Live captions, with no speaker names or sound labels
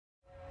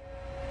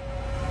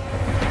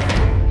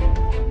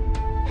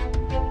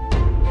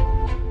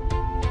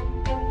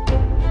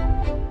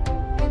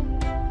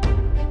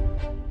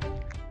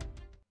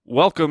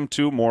Welcome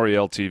to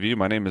Moriel TV.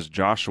 My name is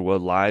Joshua,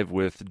 live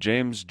with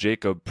James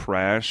Jacob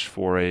Prasch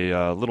for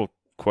a little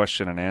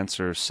question and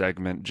answer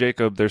segment.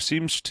 Jacob, there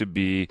seems to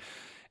be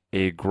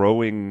a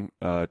growing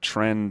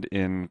trend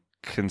in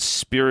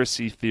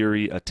conspiracy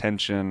theory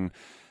attention,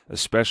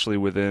 especially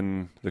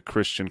within the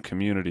Christian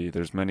community.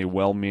 There's many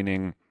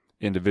well-meaning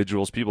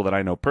individuals, people that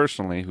I know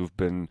personally, who've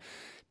been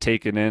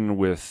taken in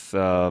with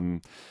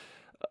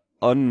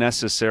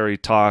unnecessary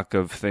talk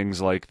of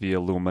things like the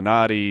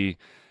Illuminati,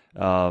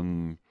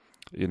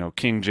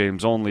 King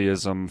James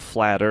onlyism,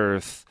 flat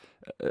Earth,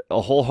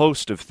 a whole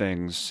host of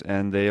things,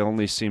 and they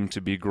only seem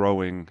to be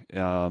growing.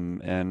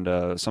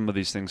 And some of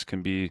these things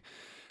can be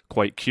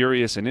quite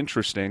curious and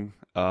interesting.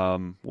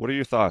 What are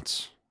your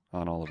thoughts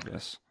on all of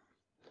this?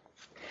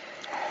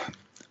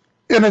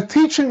 In a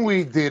teaching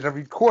we did, a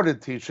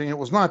recorded teaching, it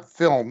was not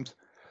filmed,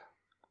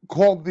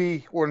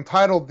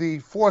 entitled The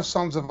Four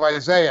Sons of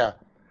Isaiah,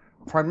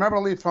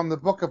 primarily from the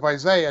book of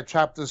Isaiah,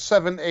 chapters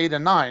 7, 8,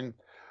 and 9,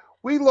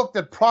 we looked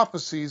at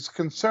prophecies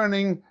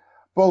concerning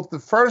both the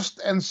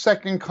first and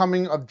second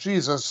coming of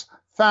Jesus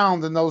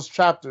found in those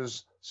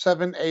chapters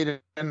 7,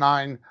 8, and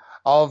 9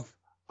 of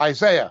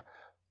Isaiah.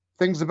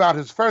 Things about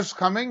his first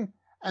coming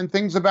and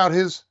things about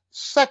his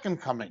second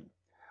coming.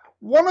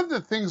 One of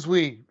the things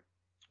we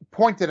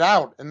pointed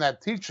out in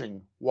that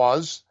teaching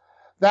was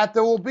that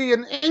there will be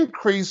an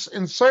increase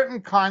in certain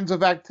kinds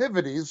of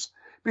activities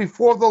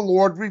before the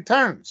Lord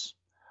returns.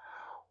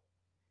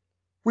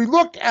 We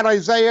look at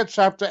Isaiah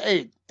chapter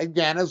 8,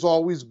 again, as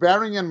always,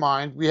 bearing in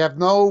mind we have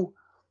no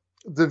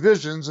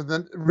divisions in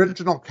the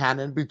original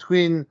canon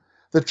between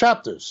the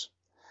chapters.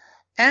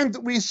 And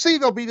we see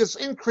there'll be this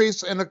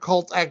increase in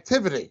occult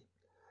activity.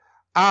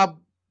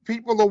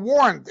 People are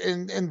warned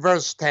in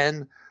verse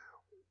 10,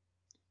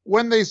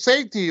 when they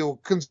say to you,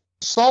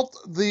 consult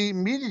the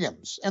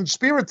mediums and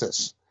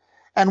spiritists,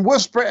 and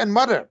whisper and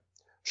mutter.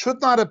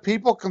 Should not a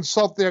people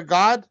consult their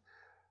God?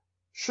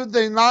 Should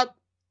they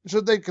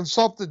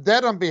consult the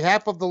dead on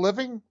behalf of the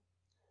living?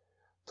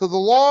 To the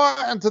law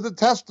and to the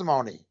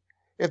testimony.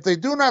 If they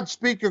do not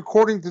speak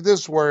according to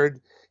this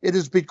word, it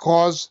is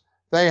because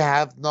they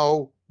have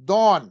no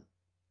dawn.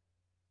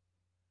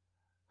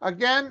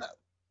 Again,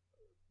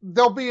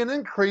 there'll be an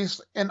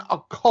increase in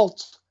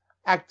occult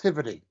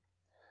activity.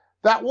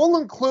 That will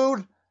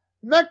include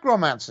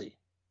necromancy,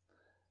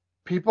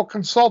 people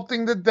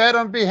consulting the dead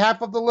on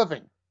behalf of the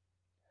living,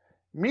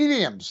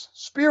 mediums,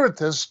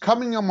 spiritists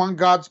coming among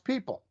God's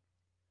people.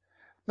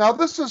 Now,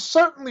 this is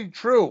certainly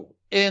true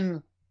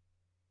in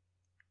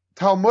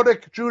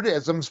Talmudic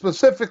Judaism,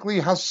 specifically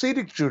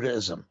Hasidic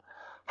Judaism.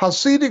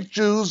 Hasidic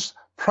Jews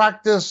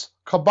practice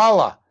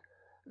Kabbalah.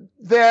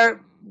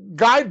 Their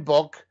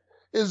guidebook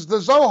is the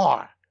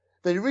Zohar.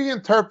 They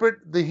reinterpret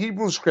the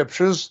Hebrew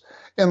scriptures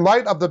in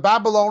light of the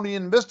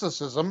Babylonian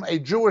mysticism, a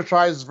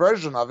Jewishized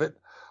version of it,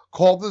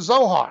 called the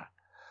Zohar,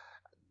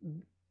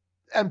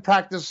 and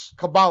practice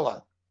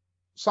Kabbalah,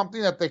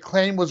 something that they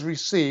claim was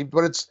received,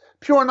 but it's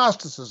pure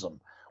Gnosticism.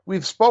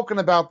 We've spoken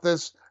about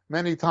this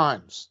many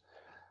times.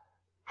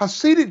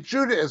 Hasidic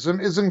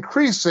Judaism is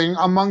increasing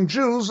among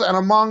Jews and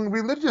among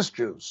religious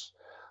Jews.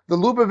 The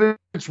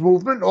Lubavitch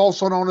movement,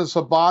 also known as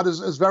Chabad,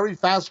 is very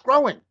fast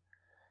growing.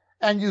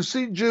 And you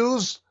see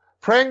Jews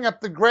praying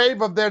at the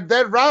grave of their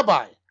dead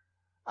rabbi,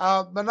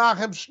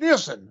 Menachem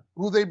Schneerson,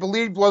 who they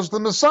believed was the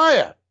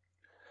Messiah.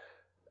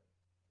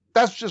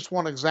 That's just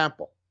one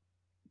example.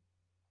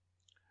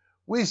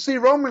 We see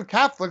Roman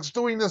Catholics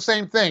doing the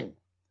same thing.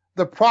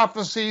 The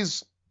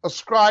prophecies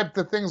ascribed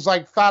to things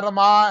like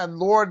Fatima and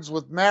Lourdes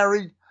with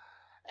Mary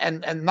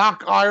and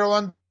Knock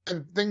Ireland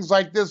and things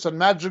like this and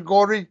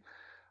Medjugorje.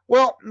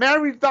 Well,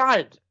 Mary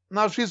died.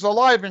 Now she's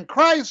alive in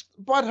Christ,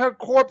 but her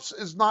corpse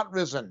is not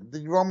risen.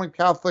 The Roman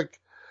Catholic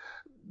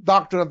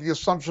doctrine of the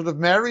Assumption of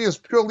Mary is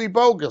purely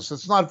bogus.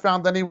 It's not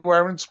found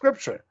anywhere in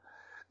Scripture.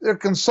 They're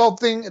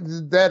consulting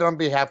the dead on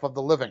behalf of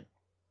the living.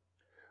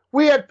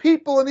 We had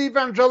people in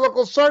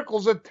evangelical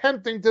circles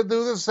attempting to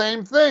do the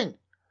same thing.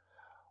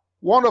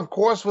 One, of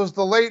course, was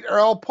the late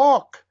Earl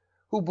Park,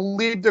 who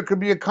believed there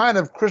could be a kind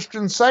of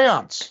Christian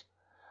seance.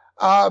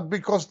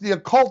 Because the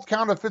occult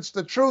counterfeits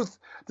the truth,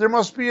 there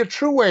must be a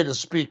true way to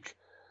speak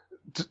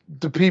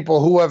to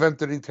people who have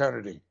entered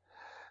eternity.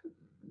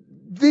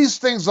 These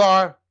things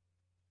are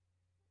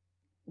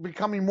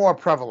becoming more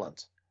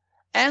prevalent,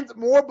 and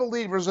more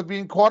believers are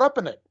being caught up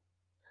in it.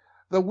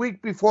 The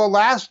week before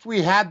last,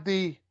 we had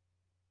the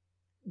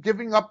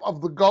giving up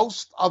of the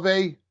ghost of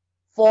a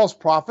false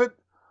prophet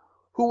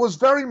who was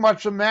very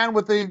much a man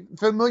with a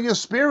familiar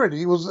spirit.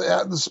 He was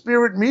the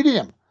spirit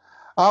medium,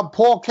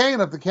 Paul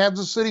Cain of the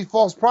Kansas City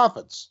False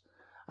Prophets,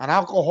 an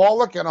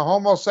alcoholic and a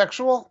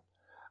homosexual,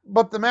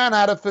 but the man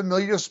had a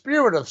familiar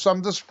spirit of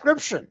some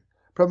description,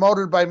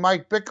 promoted by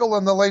Mike Bickle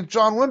and the late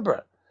John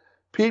Wimber.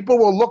 People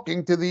were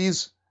looking to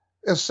these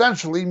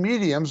essentially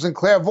mediums and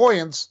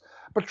clairvoyants,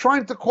 but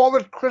trying to call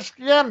it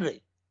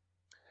Christianity.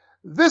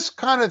 This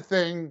kind of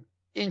thing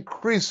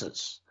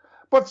increases,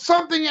 but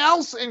something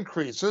else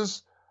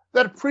increases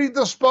that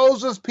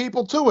predisposes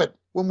people to it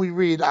when we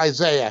read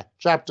Isaiah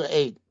chapter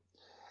 8.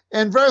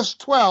 In verse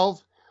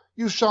 12,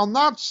 you shall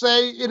not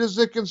say it is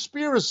a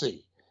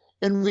conspiracy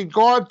in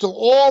regard to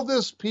all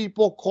this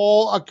people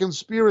call a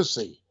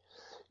conspiracy.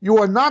 You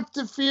are not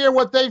to fear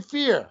what they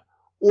fear,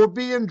 or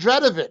be in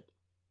dread of it.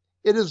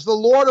 It is the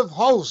Lord of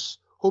hosts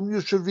whom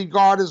you should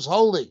regard as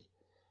holy,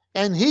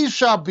 and he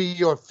shall be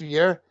your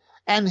fear,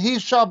 and he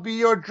shall be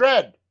your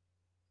dread.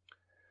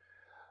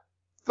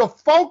 The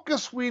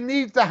focus we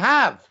need to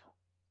have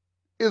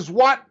is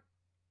what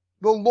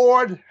the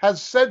Lord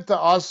has said to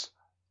us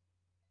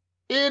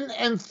in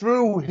and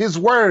through his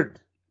word.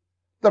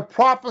 The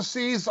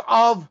prophecies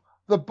of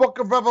the book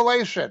of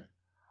Revelation,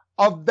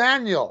 of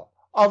Daniel,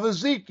 of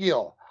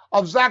Ezekiel,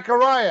 of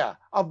Zechariah,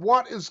 of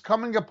what is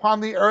coming upon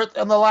the earth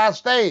in the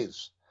last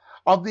days,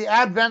 of the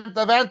advent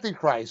of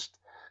Antichrist.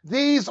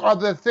 These are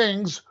the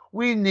things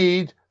we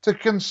need to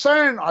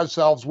concern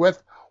ourselves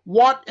with.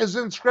 What is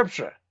in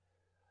Scripture?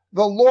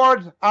 The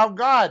Lord our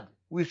God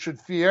we should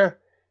fear.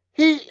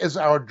 He is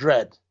our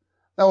dread.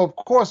 Now, of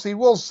course, he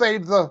will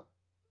save the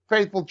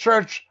faithful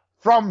church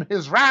from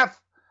his wrath,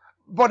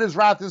 but his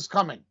wrath is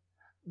coming.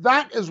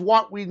 That is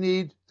what we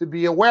need to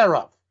be aware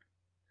of.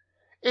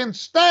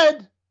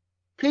 Instead,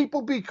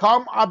 people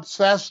become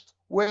obsessed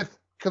with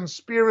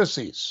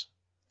conspiracies.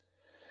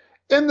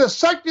 In the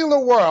secular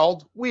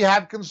world, we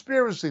have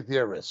conspiracy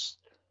theorists.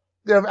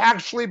 There have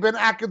actually been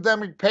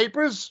academic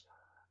papers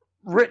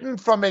written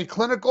from a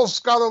clinical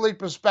scholarly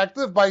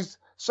perspective by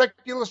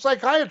secular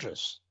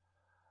psychiatrists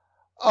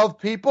of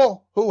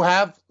people who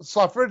have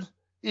suffered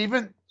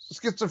even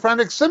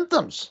schizophrenic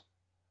symptoms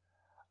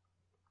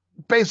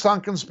based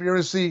on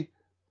conspiracy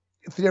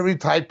theory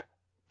type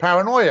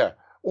paranoia,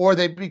 or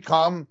they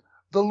become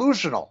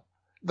delusional.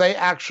 They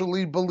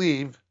actually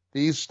believe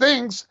these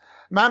things,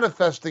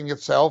 manifesting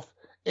itself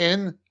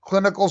in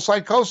clinical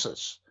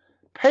psychosis.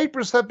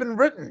 Papers have been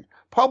written,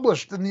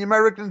 published in the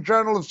American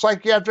Journal of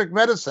Psychiatric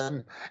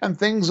Medicine, and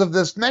things of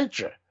this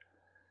nature.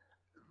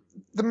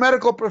 The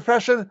medical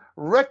profession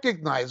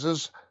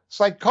recognizes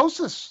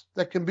psychosis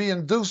that can be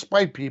induced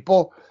by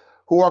people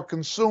who are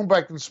consumed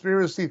by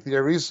conspiracy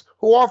theories,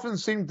 who often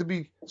seem to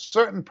be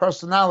certain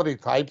personality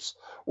types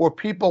or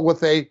people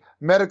with a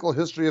medical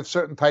history of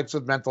certain types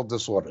of mental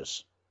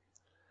disorders.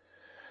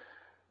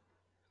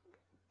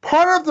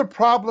 Part of the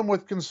problem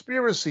with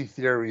conspiracy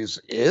theories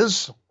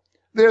is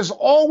there's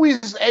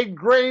always a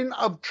grain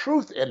of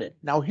truth in it.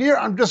 Now, here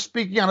I'm just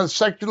speaking on a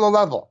secular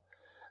level.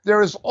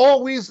 There is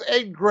always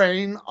a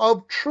grain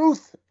of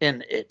truth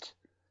in it.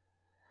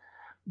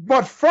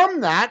 But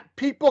from that,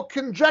 people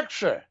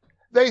conjecture,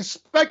 they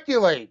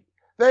speculate,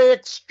 they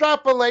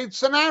extrapolate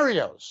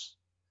scenarios.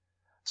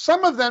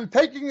 Some of them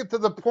taking it to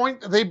the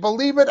point that they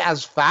believe it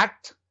as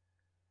fact.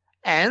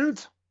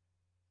 And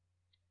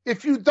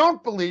if you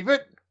don't believe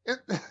it,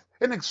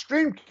 in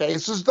extreme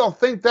cases, they'll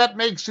think that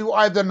makes you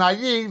either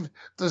naive,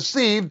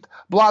 deceived,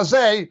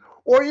 blasé,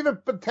 or even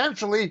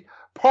potentially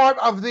part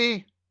of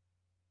the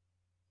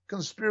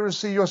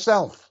conspiracy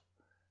yourself.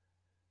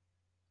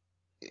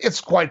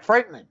 It's quite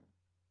frightening.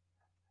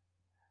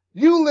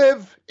 You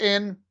live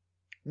in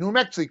New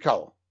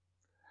Mexico,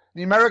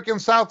 the American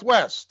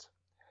Southwest.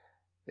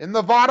 In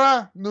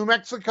Nevada, New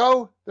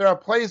Mexico, there are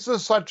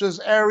places such as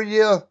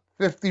Area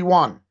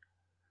 51,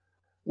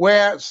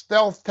 where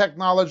stealth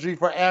technology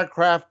for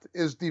aircraft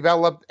is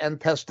developed and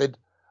tested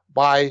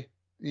by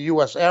the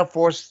U.S. Air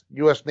Force,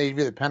 U.S.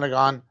 Navy, the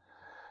Pentagon.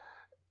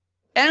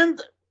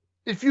 And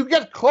if you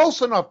get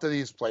close enough to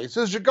these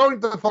places, you're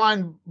going to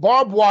find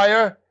barbed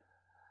wire,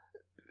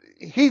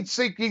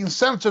 heat-seeking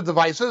sensor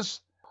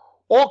devices,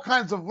 all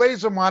kinds of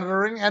laser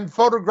monitoring and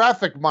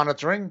photographic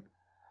monitoring,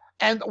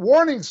 and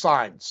warning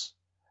signs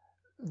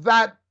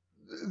that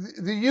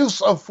the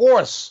use of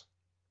force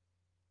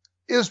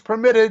is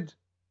permitted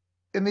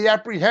in the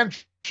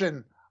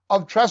apprehension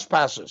of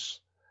trespassers.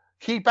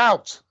 Keep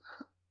out.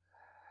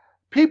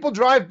 People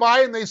drive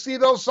by and they see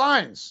those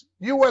signs.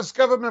 U.S.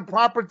 government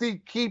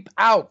property, keep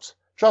out.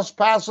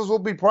 Trespassers will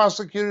be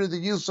prosecuted. The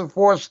use of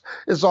force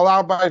is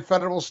allowed by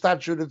federal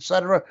statute,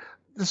 etc.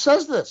 It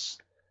says this.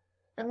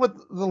 And with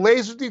the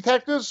laser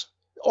detectors,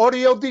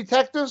 audio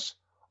detectors,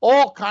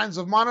 all kinds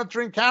of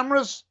monitoring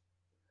cameras,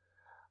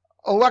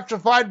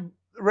 electrified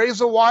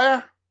razor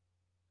wire,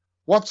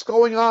 what's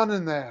going on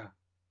in there?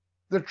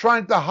 They're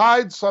trying to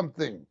hide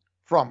something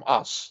from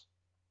us.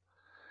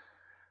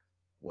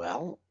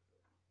 Well,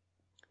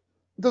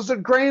 there's a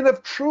grain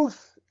of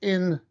truth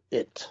in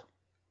it.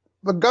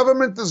 The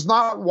government does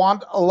not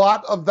want a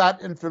lot of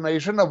that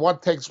information of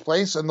what takes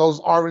place in those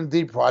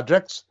R&D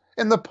projects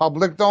in the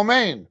public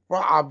domain for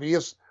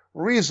obvious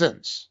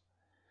reasons.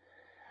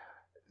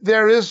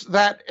 There is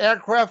that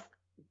aircraft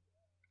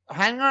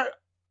hangar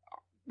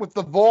with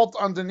the vault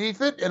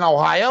underneath it in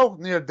Ohio,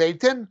 near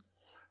Dayton,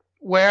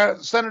 where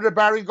Senator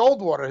Barry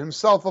Goldwater,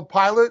 himself a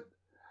pilot,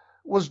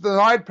 was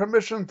denied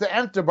permission to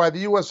enter by the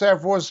U.S. Air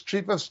Force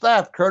Chief of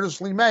Staff,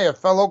 Curtis Lee May, a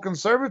fellow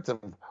conservative.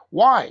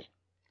 Why?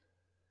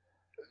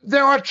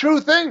 There are true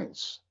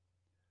things.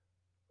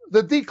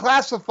 The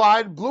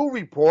declassified Blue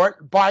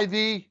Report by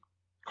the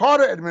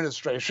Carter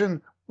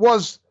administration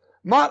was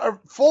not a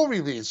full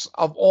release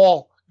of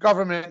all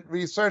government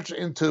research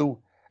into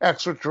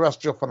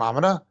extraterrestrial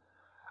phenomena,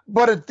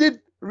 but it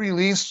did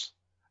release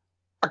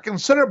a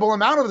considerable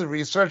amount of the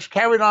research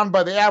carried on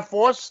by the Air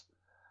Force,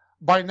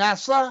 by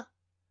NASA,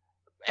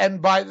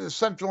 and by the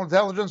Central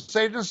Intelligence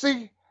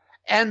Agency,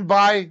 and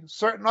by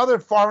certain other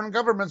foreign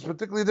governments,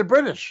 particularly the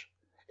British,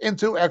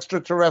 into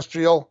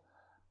extraterrestrial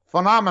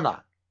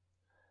phenomena.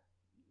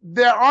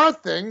 There are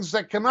things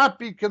that cannot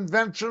be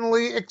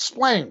conventionally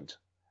explained.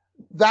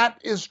 That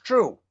is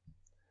true.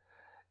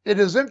 It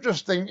is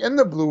interesting, in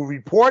the Blue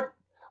Report,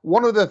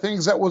 one of the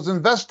things that was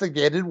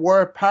investigated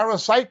were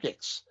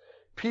parapsychics,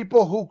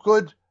 people who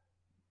could,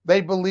 they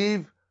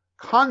believe,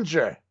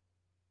 conjure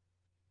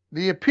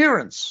the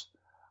appearance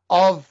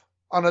of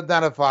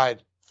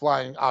unidentified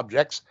flying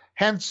objects,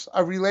 hence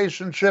a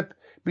relationship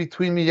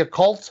between the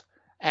occult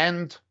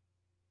and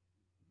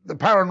the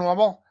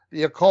paranormal,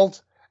 the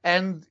occult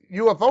and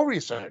UFO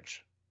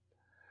research.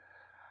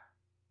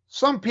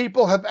 Some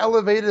people have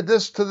elevated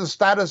this to the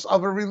status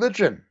of a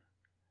religion.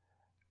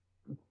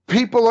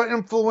 People are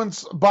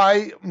influenced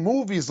by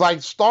movies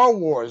like Star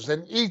Wars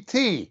and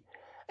E.T.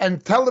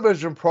 and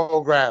television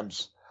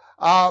programs,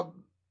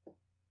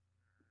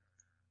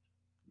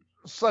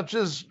 such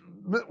as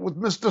with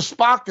Mr.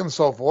 Spock and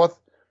so forth.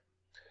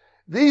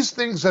 These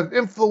things have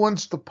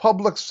influenced the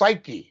public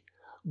psyche,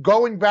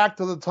 going back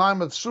to the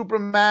time of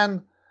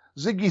Superman,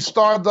 Ziggy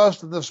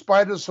Stardust, and the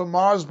Spiders from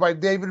Mars by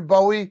David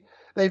Bowie.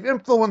 They've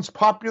influenced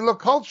popular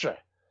culture,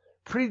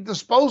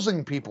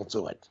 predisposing people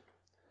to it.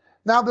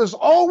 Now, there's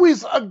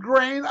always a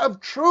grain of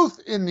truth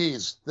in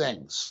these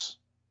things,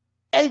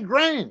 a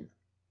grain.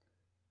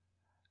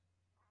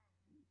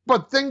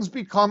 But things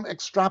become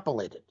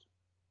extrapolated.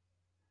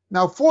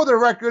 Now, for the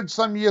record,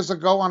 some years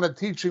ago on a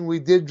teaching we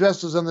did,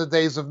 just as in the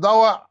days of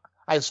Noah,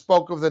 I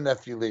spoke of the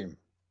Nephilim.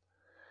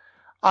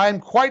 I'm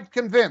quite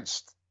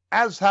convinced,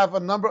 as have a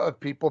number of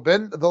people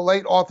been, the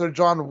late author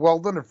John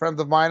Weldon, a friend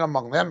of mine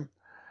among them,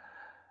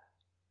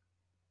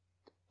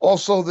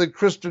 also the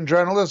Christian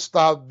journalist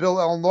Bill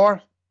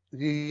Elnor.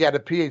 He had a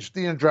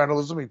PhD in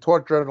journalism. He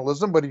taught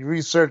journalism, but he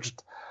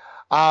researched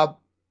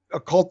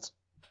occult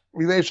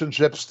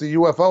relationships to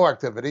UFO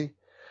activity,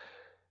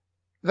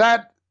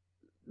 that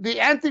the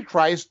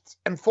Antichrist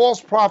and false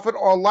prophet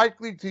are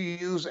likely to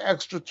use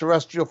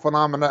extraterrestrial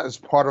phenomena as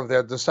part of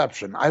their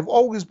deception. I've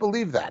always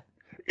believed that.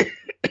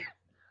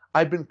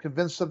 I've been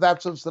convinced of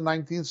that since the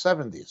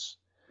 1970s.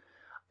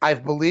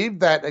 I've believed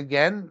that,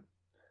 again,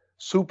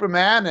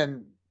 Superman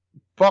and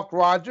Buck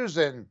Rogers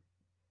and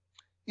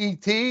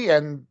E.T.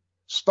 and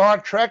Star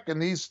Trek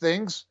and these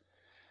things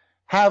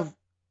have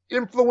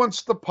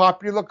influenced the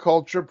popular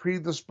culture,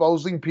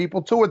 predisposing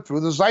people to it through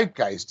the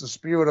zeitgeist, the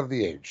spirit of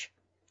the age.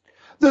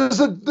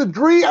 There's a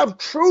degree of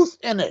truth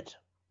in it,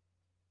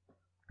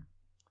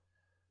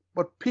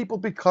 but people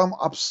become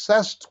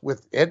obsessed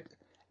with it,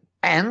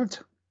 and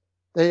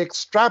they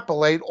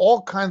extrapolate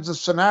all kinds of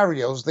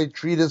scenarios they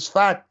treat as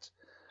fact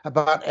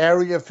about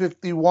Area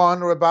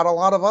 51 or about a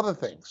lot of other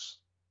things.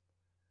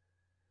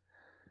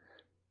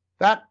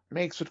 That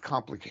makes it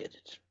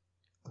complicated.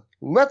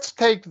 Let's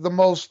take the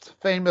most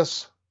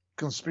famous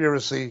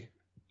conspiracy,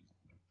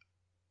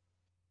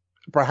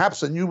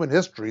 perhaps in human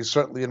history,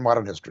 certainly in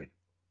modern history.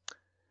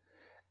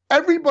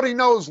 Everybody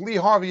knows Lee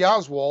Harvey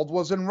Oswald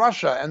was in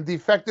Russia and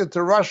defected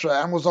to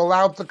Russia and was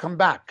allowed to come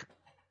back.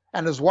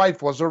 And his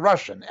wife was a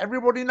Russian.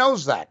 Everybody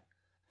knows that.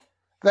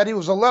 That he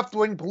was a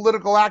left-wing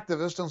political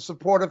activist in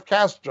support of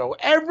Castro.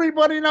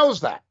 Everybody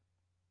knows that.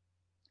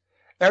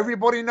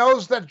 Everybody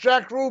knows that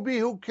Jack Ruby,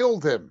 who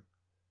killed him,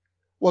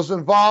 was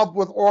involved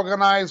with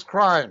organized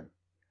crime.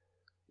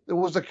 There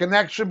was a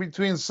connection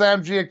between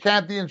Sam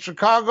Giacanti in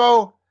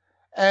Chicago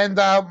and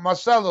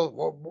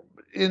Marcelo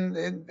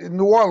in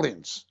New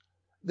Orleans.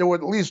 There were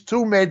at least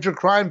two major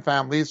crime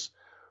families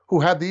who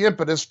had the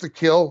impetus to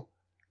kill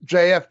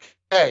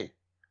JFK.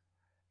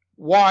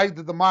 Why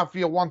did the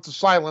mafia want to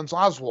silence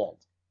Oswald?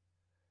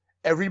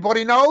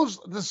 Everybody knows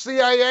the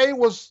CIA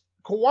was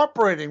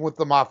cooperating with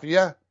the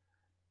mafia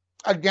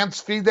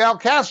against Fidel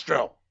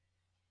Castro.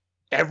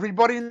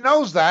 Everybody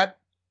knows that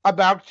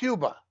about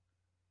Cuba.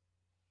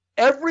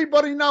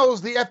 Everybody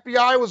knows the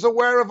FBI was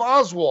aware of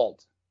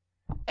Oswald,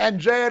 and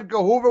J. Edgar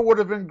Hoover would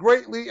have been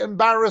greatly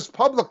embarrassed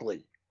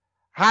publicly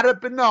had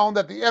it been known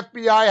that the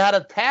FBI had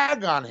a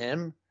tag on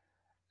him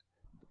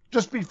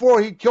just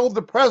before he killed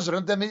the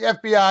president, and the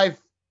FBI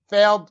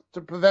failed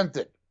to prevent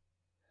it.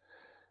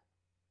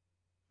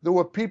 There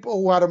were people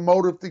who had a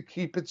motive to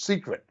keep it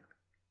secret.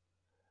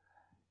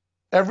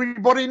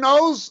 Everybody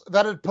knows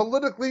that it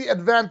politically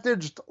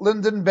advantaged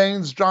Lyndon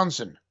Baines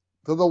Johnson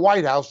to the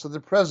White House, to the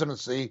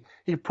presidency.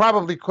 He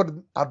probably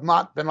could have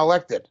not been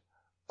elected.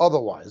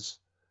 Otherwise,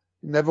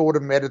 he never would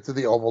have made it to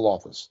the Oval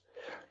Office.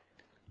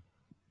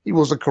 He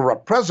was a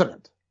corrupt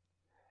president.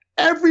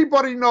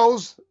 Everybody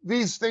knows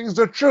these things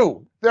are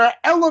true. There are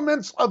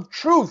elements of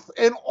truth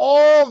in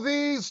all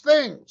these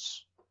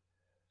things.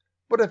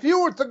 But if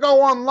you were to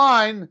go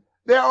online,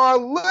 there are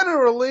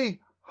literally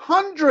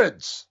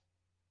hundreds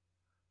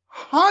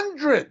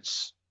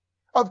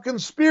of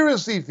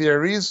conspiracy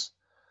theories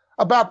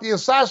about the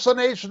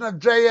assassination of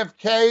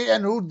JFK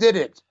and who did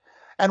it,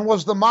 And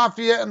was the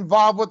mafia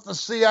involved with the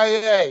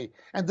CIA?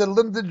 And did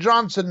Lyndon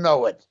Johnson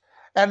know it?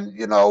 And,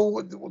 you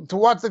know, to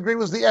what degree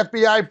was the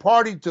FBI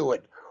party to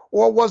it?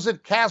 Or was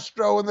it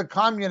Castro and the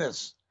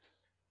communists?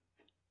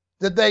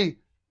 Did they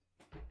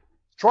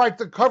try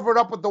to cover it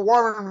up with the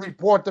Warren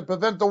Report to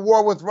prevent the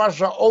war with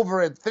Russia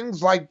over it?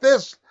 Things like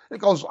this. It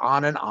goes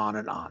on and on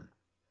and on.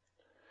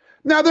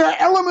 Now, there are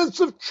elements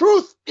of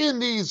truth in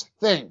these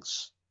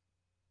things.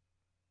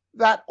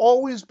 That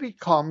always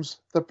becomes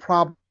the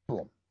problem.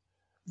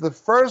 The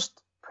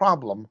first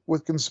problem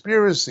with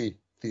conspiracy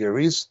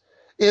theories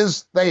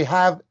is they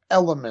have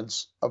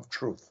elements of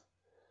truth.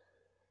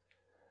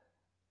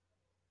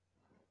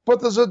 But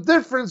there's a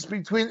difference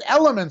between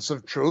elements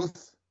of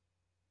truth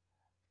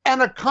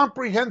and a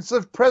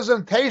comprehensive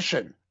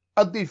presentation,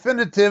 a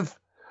definitive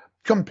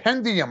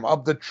compendium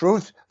of the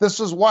truth. This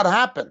is what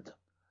happened.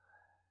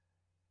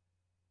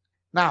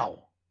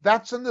 Now,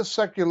 that's in the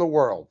secular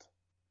world.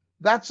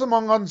 That's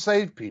among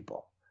unsaved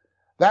people.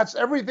 That's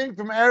everything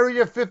from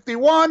Area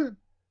 51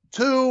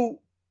 to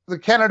the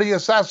Kennedy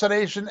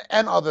assassination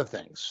and other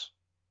things.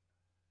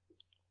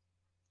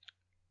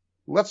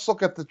 Let's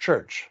look at the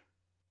church.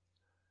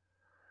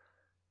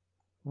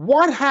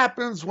 What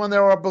happens when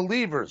there are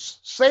believers,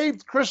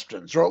 saved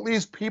Christians, or at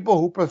least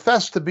people who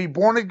profess to be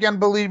born-again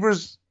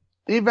believers,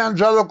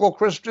 evangelical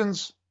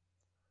Christians,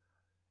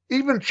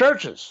 even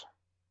churches,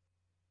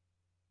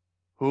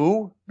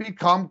 who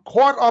become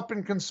caught up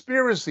in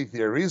conspiracy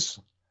theories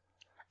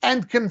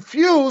and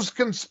confuse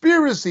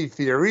conspiracy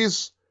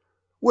theories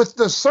with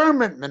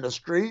discernment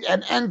ministry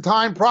and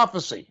end-time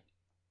prophecy?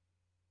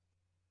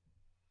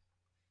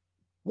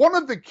 One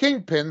of the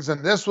kingpins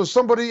in this was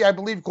somebody, I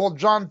believe, called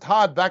John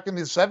Todd back in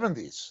the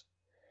 70s.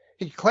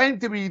 He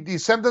claimed to be a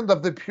descendant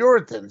of the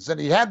Puritans, and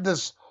he had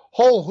this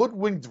whole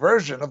hoodwinked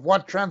version of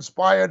what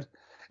transpired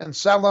in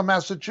Salem,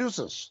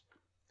 Massachusetts.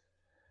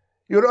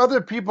 You had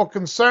other people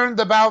concerned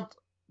about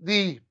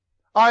the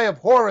Eye of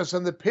Horus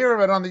and the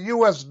pyramid on the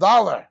US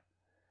dollar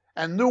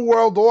and New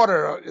World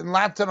Order in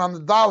Latin on the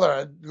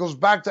dollar. It goes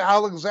back to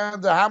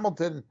Alexander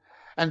Hamilton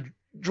and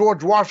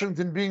George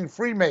Washington being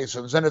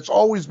Freemasons, and it's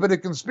always been a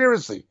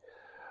conspiracy.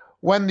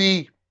 When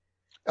the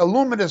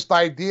Illuminist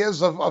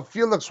ideas of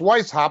Felix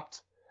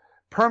Weishaupt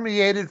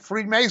permeated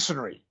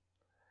Freemasonry.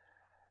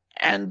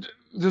 And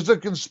there's a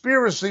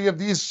conspiracy of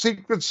these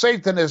secret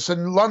Satanists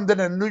in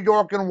London and New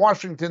York and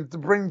Washington to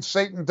bring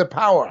Satan to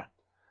power.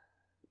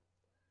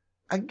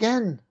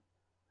 Again,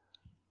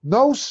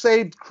 no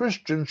saved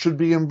Christian should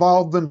be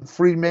involved in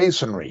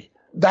Freemasonry.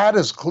 That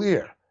is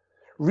clear.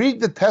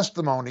 Read the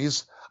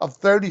testimonies of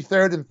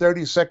 33rd and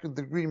 32nd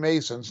degree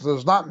Masons.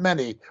 There's not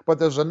many, but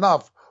there's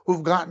enough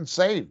who've gotten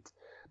saved.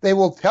 They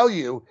will tell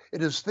you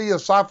it is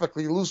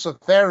theosophically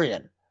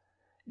Luciferian.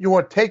 You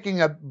are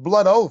taking a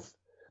blood oath.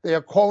 They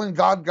are calling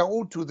God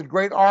Gautu, the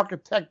great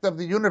architect of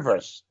the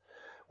universe.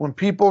 When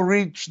people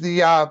reach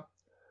the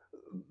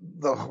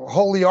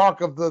holy ark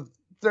of the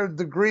third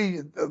degree,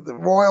 the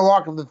royal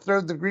ark of the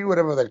third degree,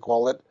 whatever they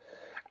call it,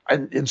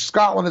 and in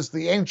Scotland it's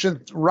the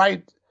ancient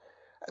rite.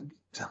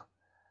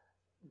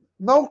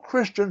 No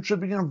Christian should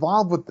be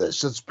involved with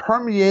this. It's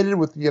permeated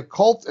with the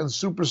occult and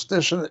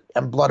superstition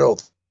and blood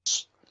oaths.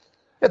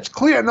 It's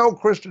clear no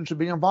Christian should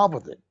be involved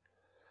with it.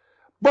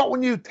 But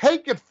when you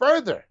take it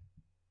further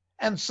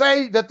and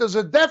say that there's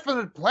a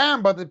definite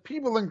plan by the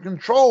people in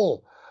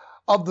control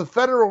of the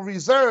Federal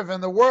Reserve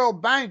and the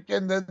World Bank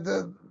and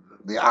the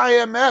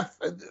IMF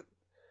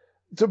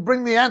to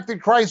bring the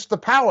Antichrist to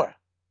power,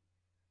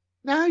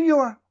 now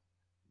you're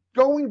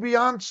going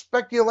beyond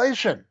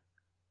speculation.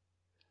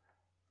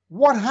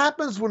 What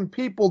happens when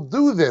people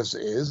do this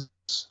is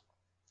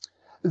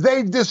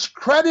they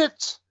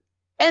discredit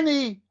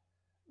any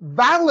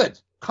valid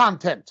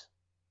content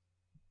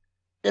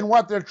in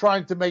what they're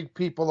trying to make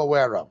people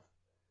aware of.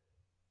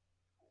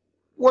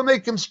 When they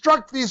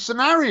construct these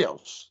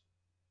scenarios,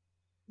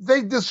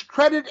 they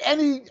discredit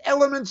any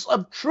elements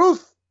of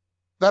truth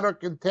that are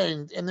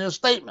contained in their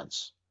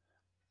statements.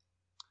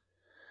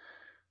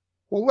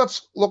 Well,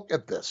 let's look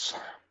at this.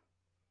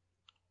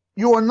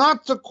 You are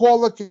not to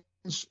call a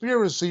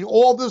conspiracy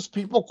all this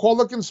people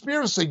call a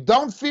conspiracy.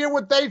 Don't fear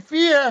what they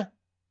fear.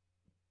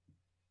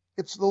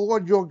 It's the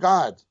Lord your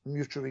God, whom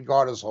you should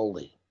regard as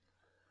holy.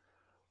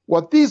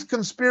 What these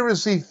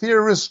conspiracy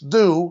theorists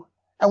do,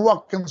 and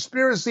what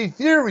conspiracy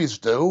theories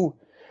do,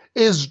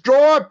 is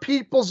draw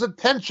people's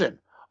attention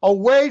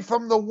away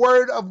from the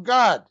Word of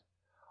God,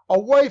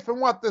 away from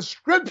what the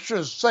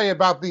Scriptures say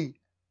about the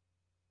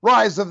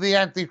rise of the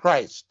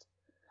Antichrist,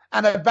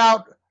 and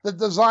about the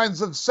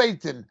designs of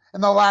Satan in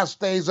the last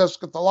days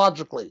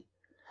eschatologically,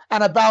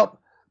 and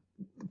about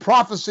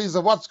prophecies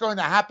of what's going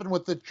to happen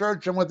with the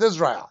church and with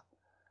Israel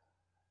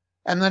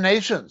and the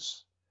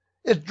nations.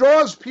 It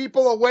draws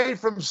people away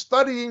from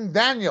studying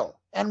Daniel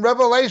and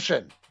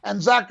Revelation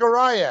and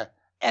Zechariah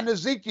and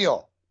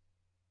Ezekiel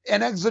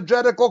in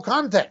exegetical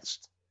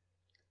context,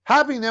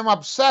 having them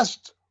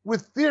obsessed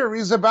with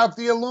theories about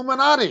the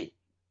Illuminati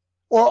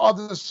or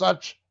other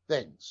such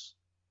things.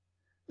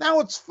 Now,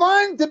 it's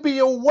fine to be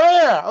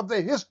aware of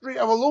the history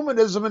of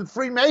Illuminism and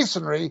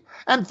Freemasonry,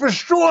 and for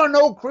sure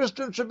no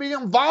Christian should be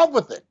involved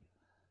with it.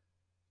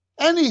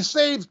 Any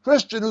saved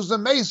Christian who's a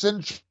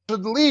Mason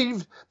should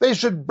leave. They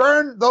should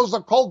burn those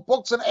occult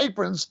books and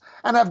aprons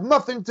and have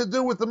nothing to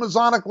do with the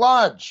Masonic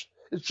Lodge.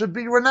 It should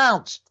be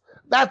renounced.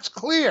 That's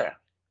clear.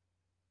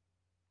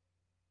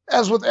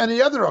 As with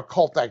any other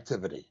occult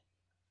activity.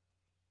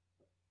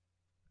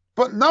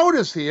 But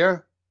notice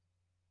here,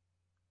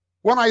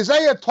 when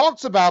Isaiah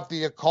talks about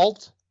the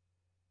occult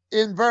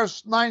in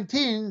verse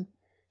 19,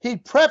 he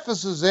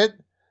prefaces it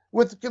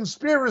with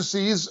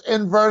conspiracies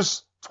in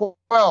verse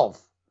 12.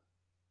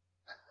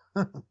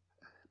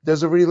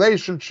 There's a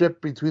relationship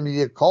between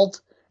the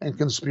occult and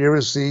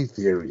conspiracy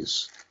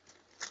theories.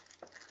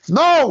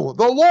 No,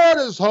 the Lord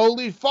is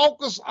holy.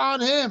 Focus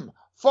on him.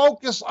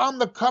 Focus on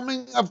the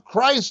coming of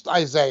Christ,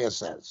 Isaiah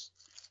says.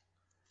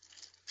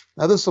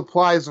 Now, this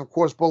applies, of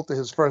course, both to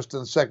his first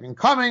and second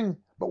coming,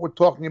 but we're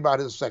talking about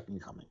his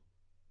second coming.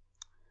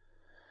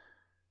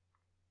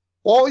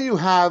 All you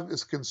have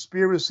is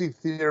conspiracy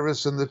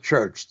theorists in the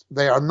church.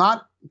 They are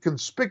not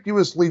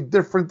conspicuously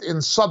different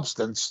in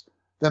substance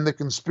than the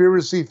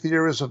conspiracy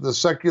theorists of the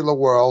secular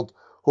world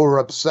who are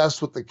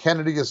obsessed with the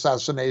Kennedy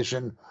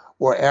assassination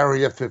or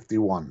Area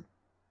 51.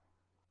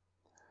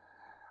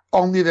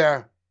 Only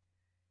they're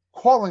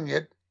calling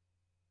it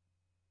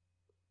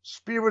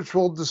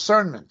spiritual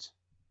discernment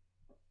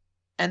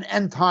and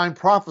end-time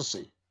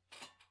prophecy.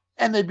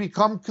 And they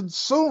become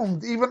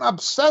consumed, even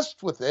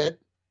obsessed with it,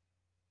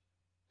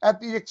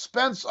 at the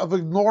expense of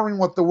ignoring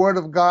what the Word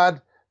of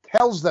God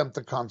tells them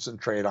to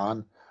concentrate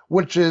on,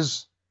 which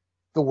is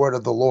the Word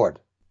of the Lord.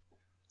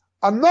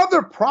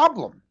 Another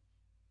problem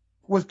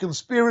with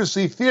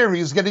conspiracy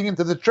theories getting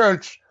into the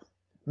church,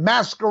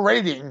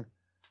 masquerading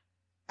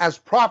as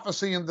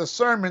prophecy and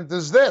discernment,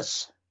 is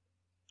this.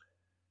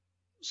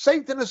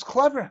 Satan is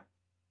clever.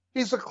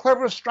 He's a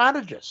clever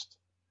strategist.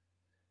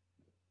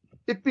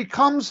 It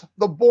becomes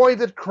the boy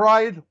that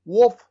cried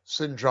wolf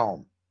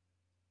syndrome.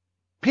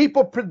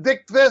 People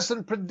predict this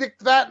and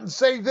predict that and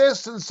say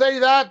this and say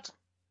that.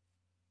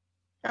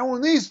 And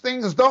when these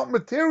things don't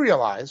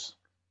materialize,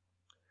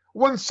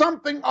 when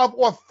something of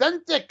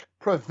authentic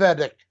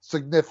prophetic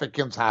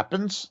significance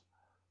happens,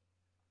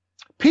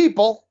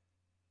 people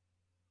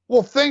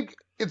will think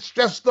it's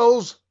just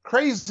those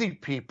crazy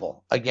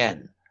people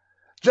again,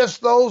 just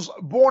those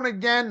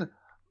born-again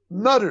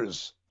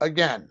nutters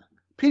again.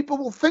 People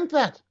will think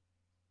that.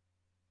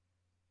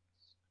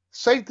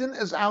 Satan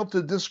is out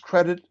to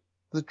discredit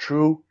the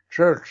true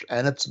church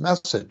and its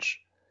message.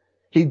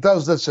 He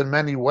does this in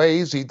many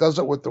ways. He does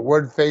it with the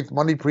word faith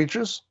money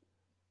preachers.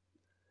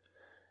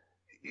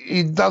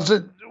 He does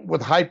it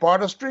with hype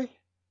artistry,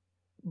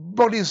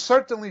 but he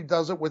certainly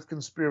does it with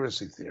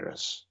conspiracy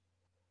theorists.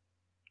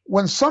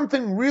 When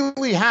something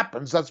really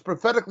happens that's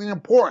prophetically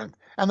important,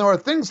 and there are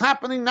things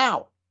happening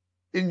now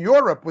in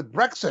Europe with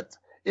Brexit,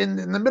 in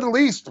the Middle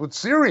East with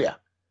Syria,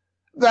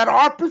 that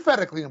are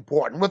prophetically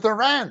important, with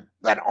Iran,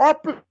 that are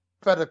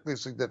prophetically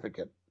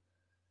significant.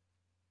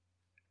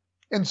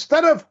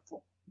 Instead of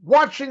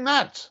watching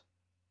that,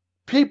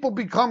 people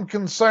become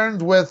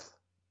concerned with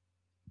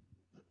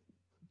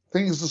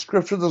things the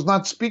scripture does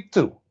not speak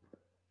to,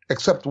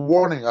 except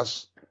warning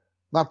us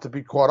not to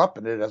be caught up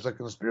in it as a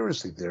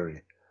conspiracy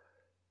theory.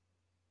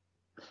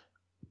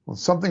 When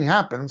something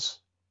happens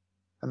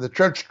and the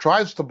church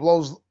tries to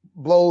blow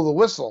the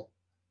whistle,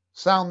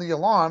 sound the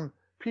alarm,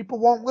 people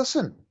won't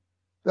listen.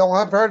 They'll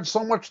have heard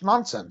so much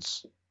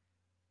nonsense,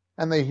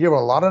 and they hear a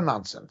lot of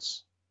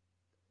nonsense.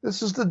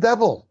 This is the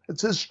devil.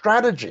 It's his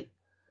strategy.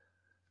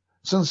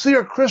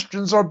 Sincere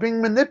Christians are being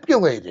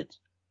manipulated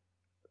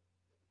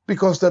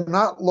because they're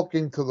not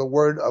looking to the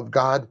Word of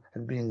God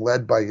and being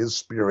led by His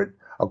Spirit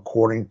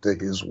according to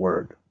His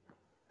Word.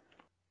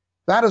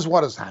 That is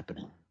what is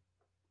happening.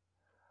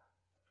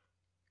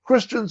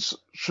 Christians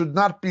should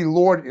not be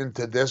lured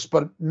into this,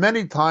 but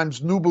many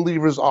times new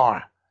believers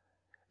are.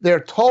 They're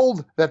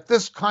told that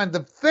this kind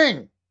of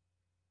thing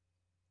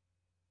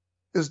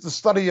is the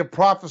study of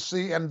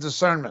prophecy and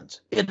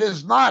discernment. It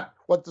is not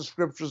what the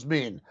scriptures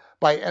mean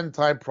by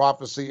end-time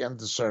prophecy and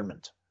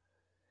discernment.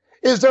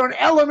 Is there an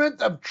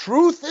element of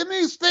truth in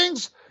these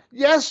things?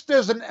 Yes,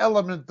 there's an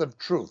element of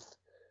truth.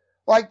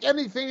 Like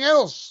anything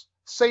else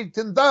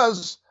Satan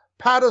does,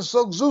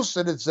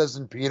 parasoxusin, it says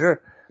in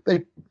Peter,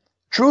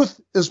 truth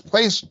is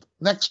placed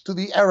next to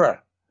the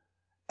error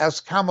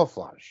as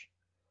camouflage.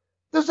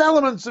 There's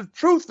elements of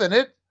truth in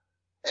it.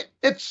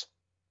 It's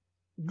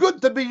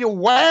good to be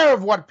aware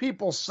of what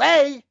people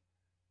say,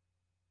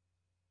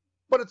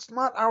 but it's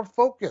not our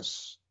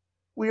focus.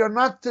 We are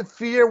not to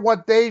fear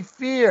what they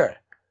fear.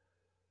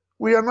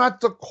 We are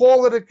not to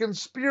call it a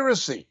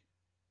conspiracy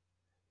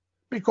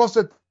because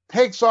it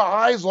takes our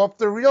eyes off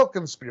the real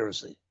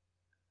conspiracy.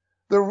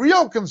 The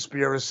real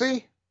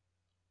conspiracy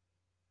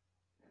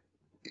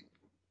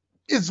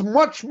is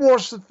much more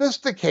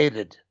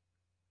sophisticated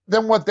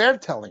than what they're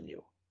telling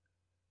you.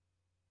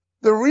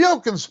 The real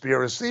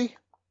conspiracy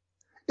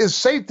is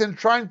Satan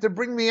trying to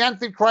bring the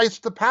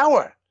Antichrist to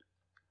power.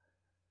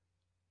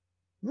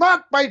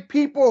 not by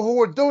people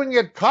who are doing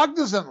it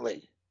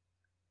cognizantly,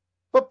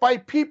 but by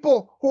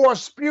people who are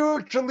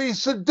spiritually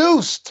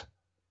seduced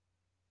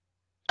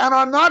and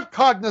are not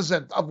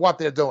cognizant of what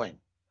they're doing.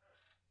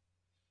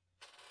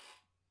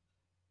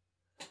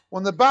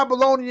 When the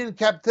Babylonian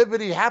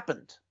captivity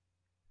happened,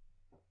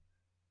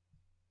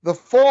 the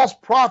false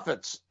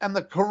prophets and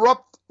the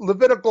corrupt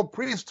Levitical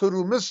priesthood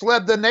who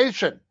misled the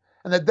nation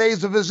in the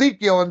days of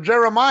Ezekiel and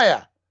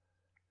Jeremiah,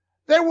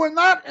 they were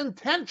not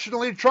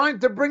intentionally trying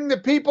to bring the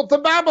people to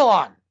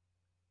Babylon,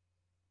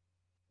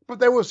 but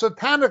they were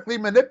satanically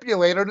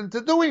manipulated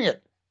into doing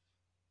it.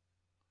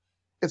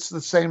 It's the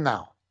same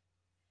now.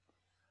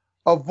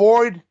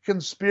 Avoid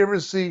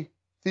conspiracy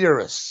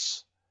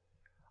theorists.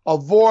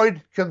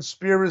 Avoid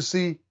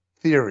conspiracy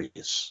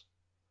theories.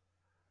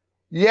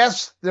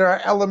 Yes, there are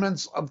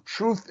elements of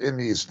truth in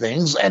these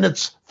things, and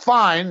it's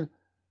fine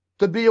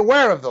to be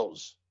aware of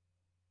those.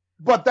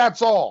 But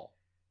that's all.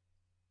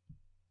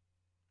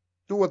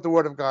 Do what the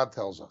Word of God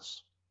tells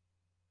us.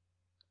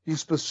 He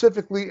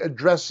specifically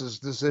addresses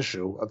this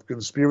issue of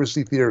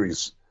conspiracy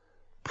theories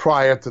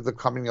prior to the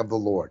coming of the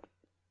Lord.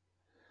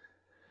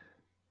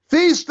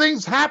 These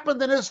things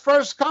happened in his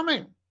first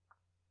coming.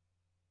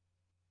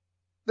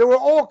 There were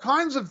all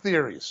kinds of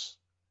theories.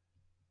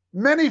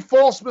 Many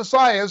false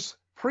messiahs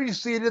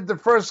preceded the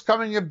first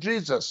coming of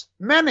Jesus.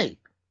 Many.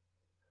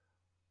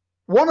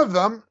 One of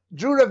them,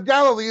 Judah of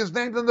Galilee, is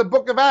named in the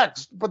book of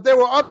Acts, but there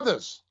were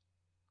others.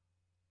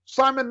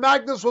 Simon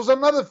Magus was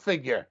another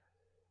figure.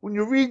 When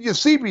you read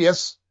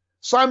Eusebius,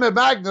 Simon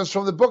Magus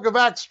from the book of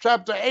Acts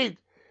chapter 8,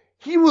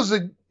 he was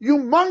a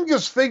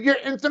humongous figure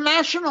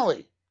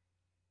internationally.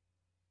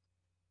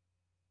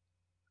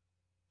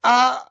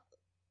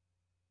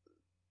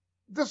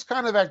 This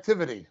kind of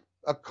activity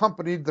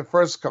accompanied the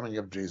first coming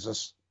of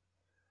Jesus,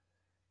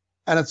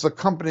 and it's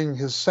accompanying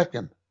his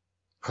second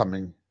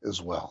coming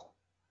as well.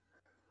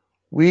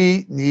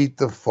 We need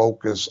to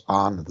focus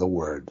on the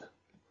Word.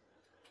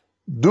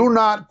 Do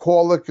not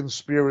call a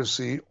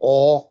conspiracy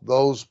all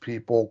those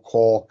people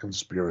call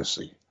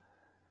conspiracy.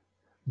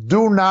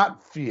 Do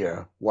not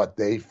fear what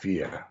they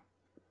fear.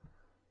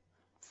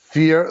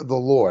 Fear the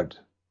Lord.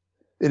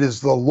 It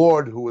is the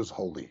Lord who is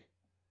holy.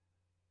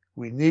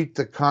 We need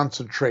to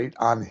concentrate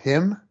on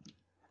him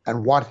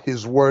and what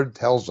his word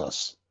tells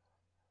us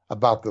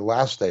about the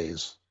last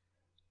days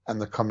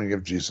and the coming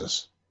of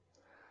Jesus.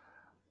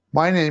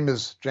 My name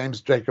is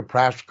James Jacob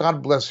Prasch.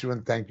 God bless you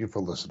and thank you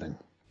for listening.